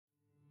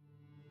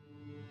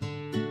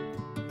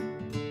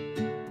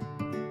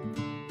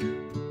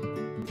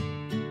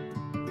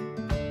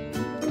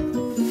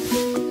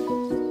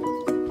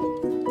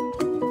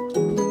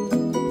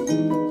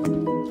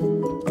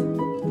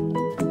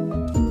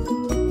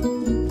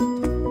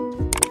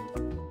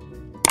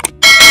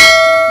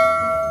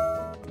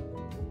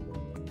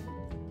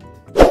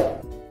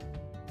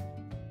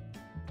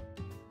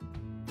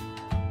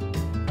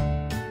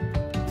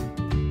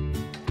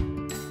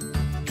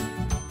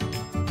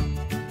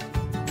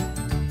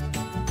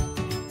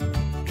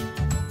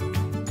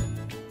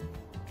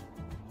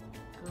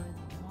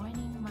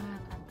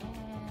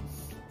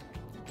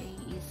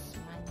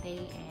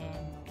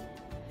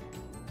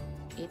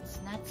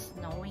not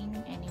snowing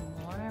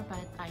anymore,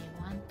 but I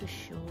want to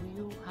show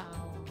you how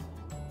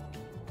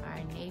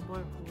our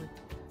neighborhood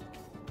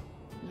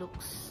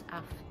looks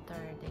after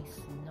the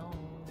snow.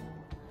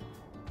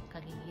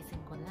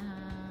 Kagigising ko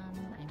lang.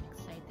 I'm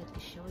excited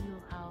to show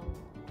you how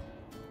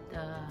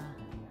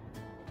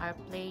our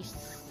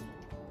place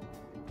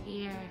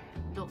here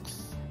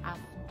looks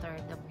after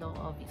the blow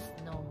of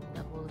snow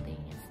the whole day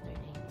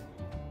yesterday.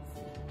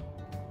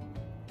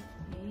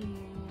 See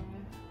here,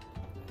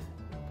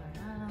 look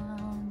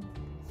around.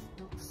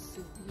 It looks so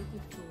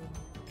beautiful.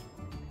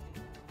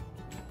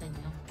 Kita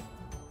nyo.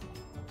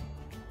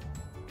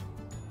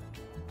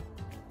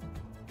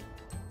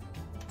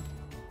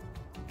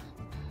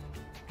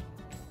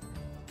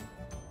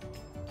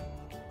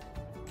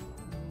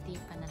 Hindi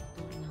pa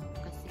natunaw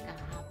kasi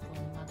kahapon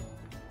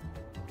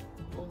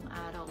buong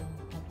araw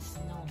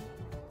nag-snow.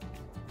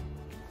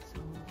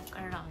 So, look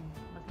around.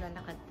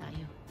 Maglalakad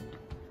tayo.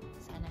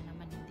 Sana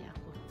naman hindi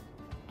ako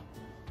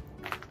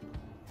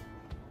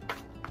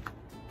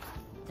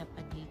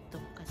dapat dito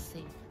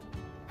kasi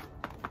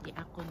hindi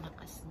ako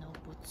naka-snow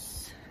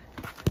boots.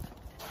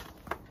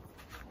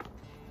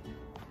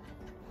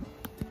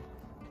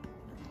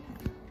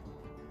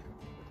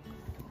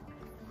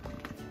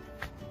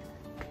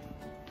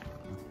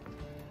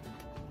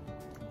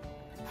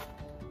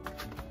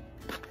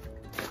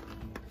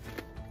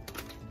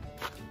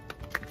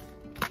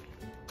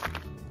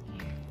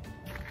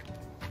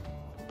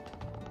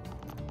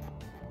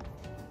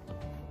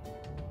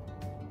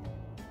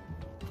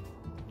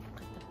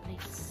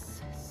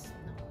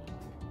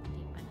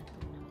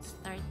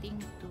 Starting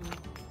to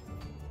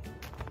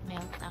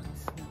melt ang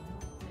snow,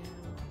 pero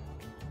ito.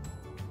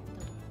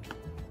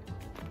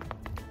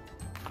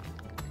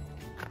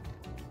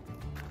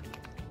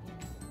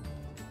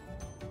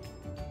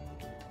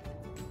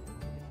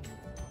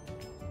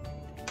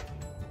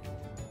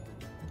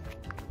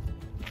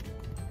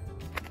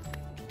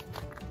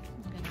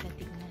 Ganda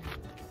tignan.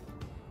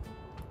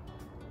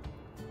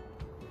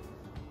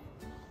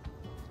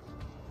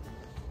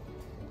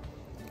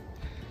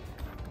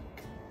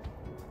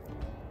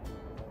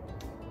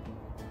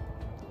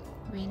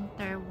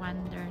 Winter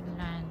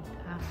Wonderland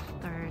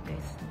after the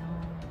snow.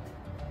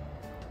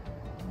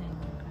 Ayan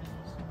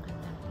guys, ang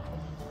ganda po.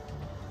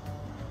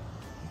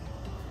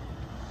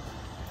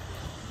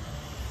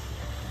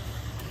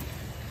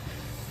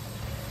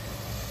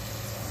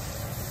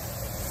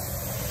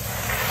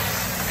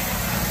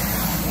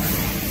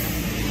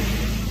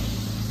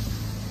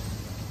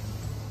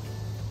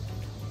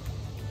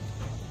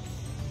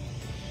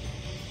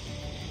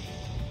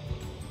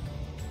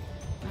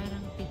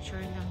 Parang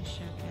picture lang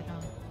siya, pero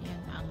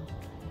yan ang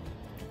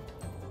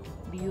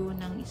view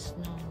ng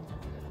snow.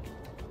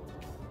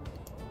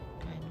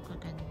 Gaano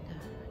kaganda ito.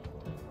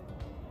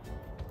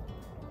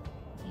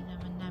 Hindi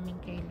naman namin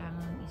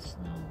kailangan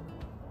snow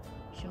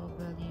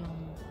shovel yung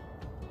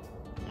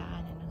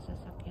daanan ng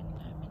sasakyan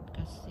namin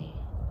kasi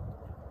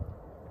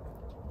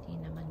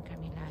hindi naman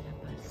kami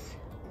lalabas.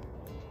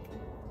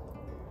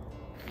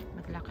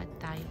 Maglakad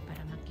tayo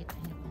para makita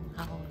niyo kung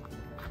how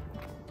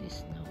the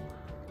snow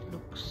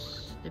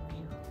looks, the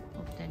view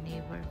of the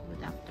neighborhood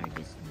after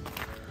this snow.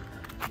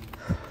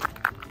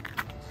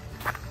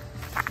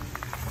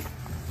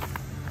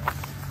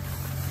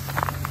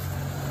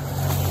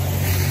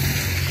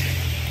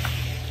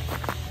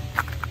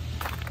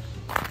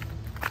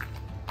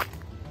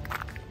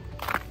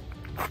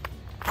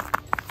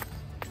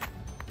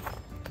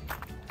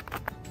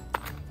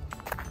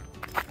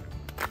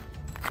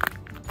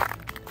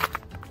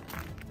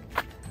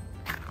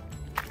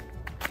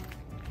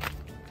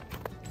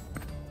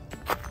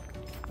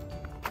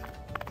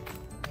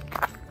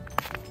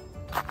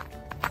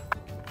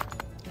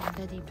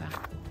 Diba?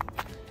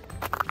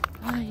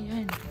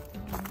 Ayan,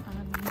 ito ang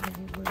aming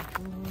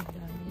neighborhood.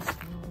 Dami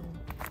snow.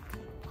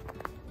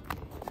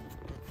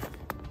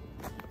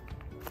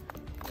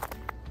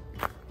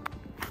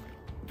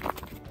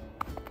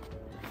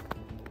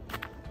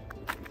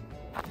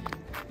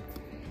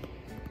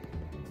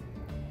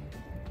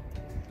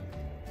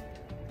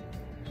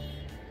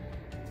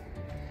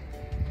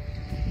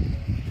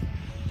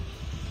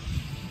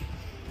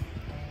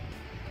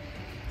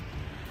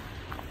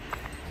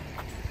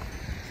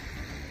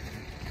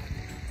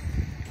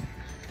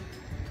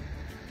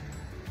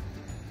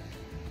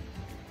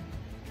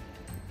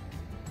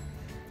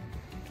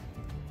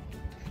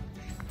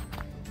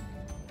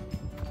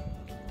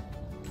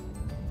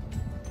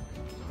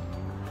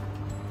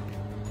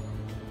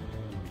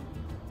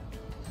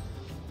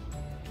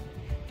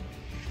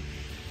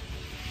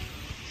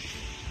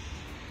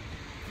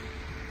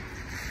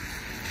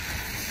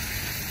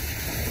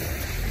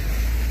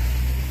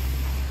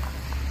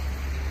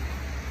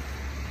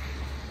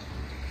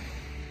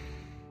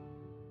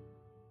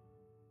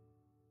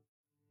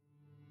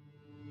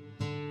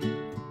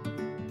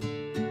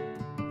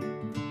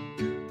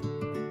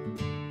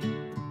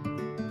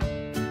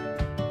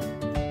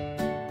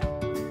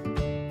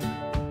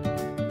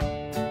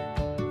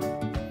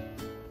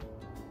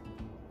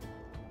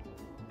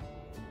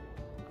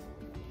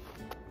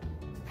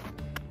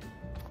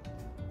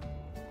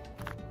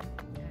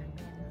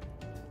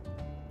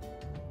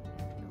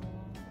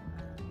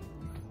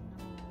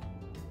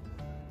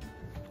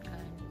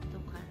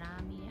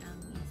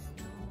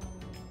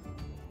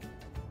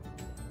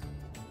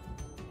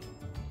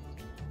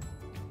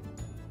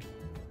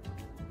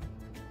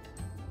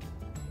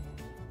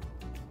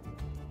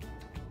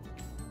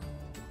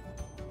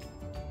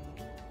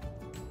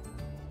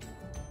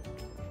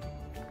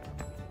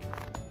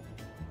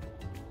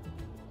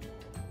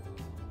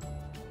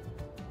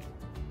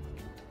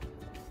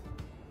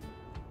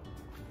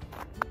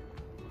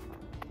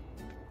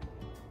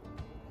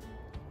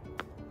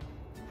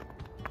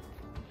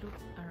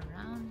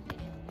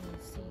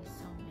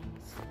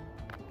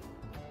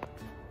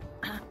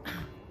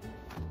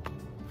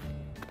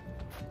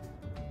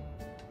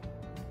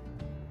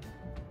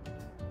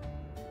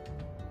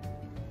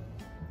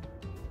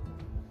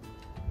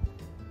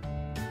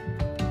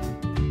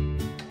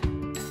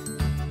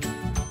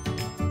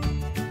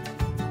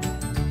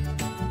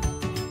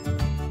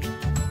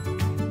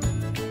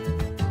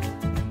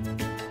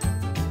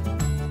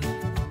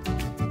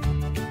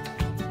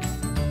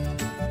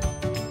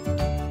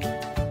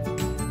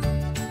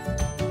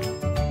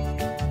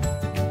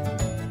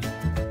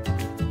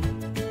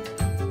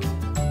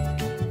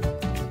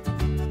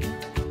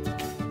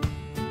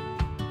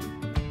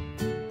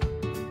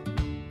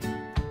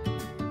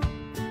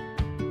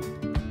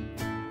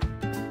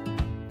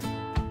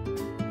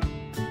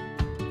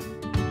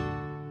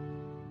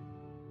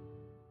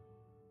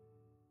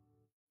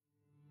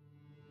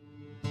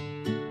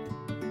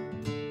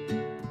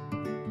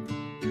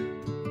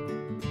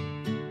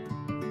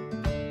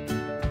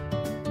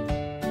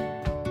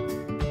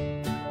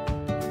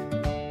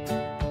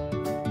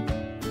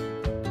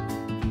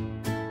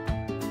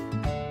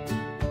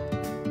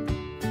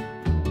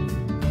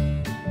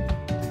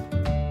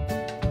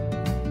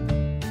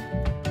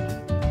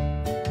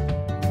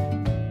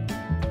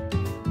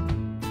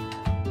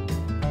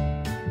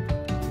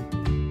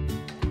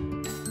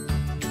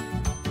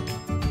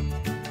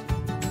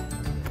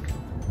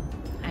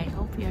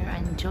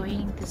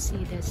 going to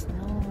see the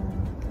snow.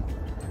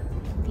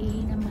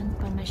 Hindi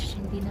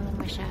naman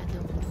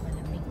masyadong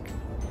malamig.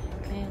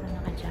 Pero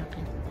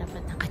naka-jacket.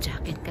 Dapat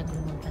naka-jacket kang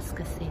lumabas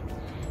kasi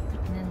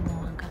tignan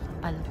mo ang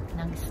kakapal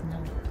ng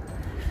snow.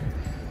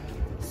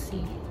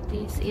 See,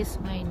 this is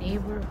my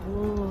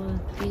neighborhood.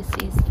 This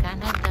is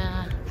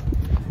Canada.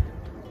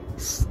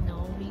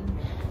 Snowing.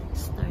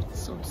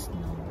 Starts of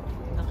snow.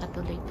 Baka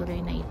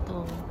tuloy-tuloy na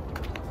ito.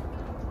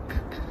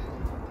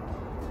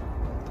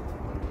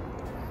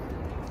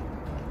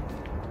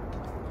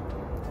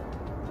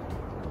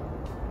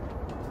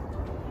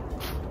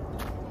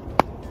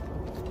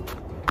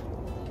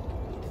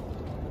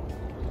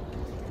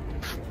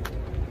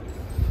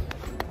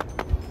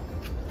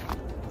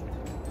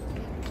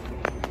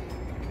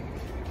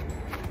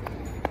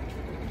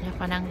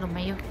 Pa nang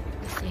lumayo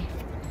kasi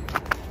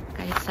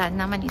kahit saan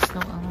naman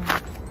snow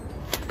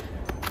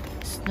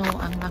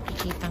ang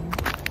makikita mo.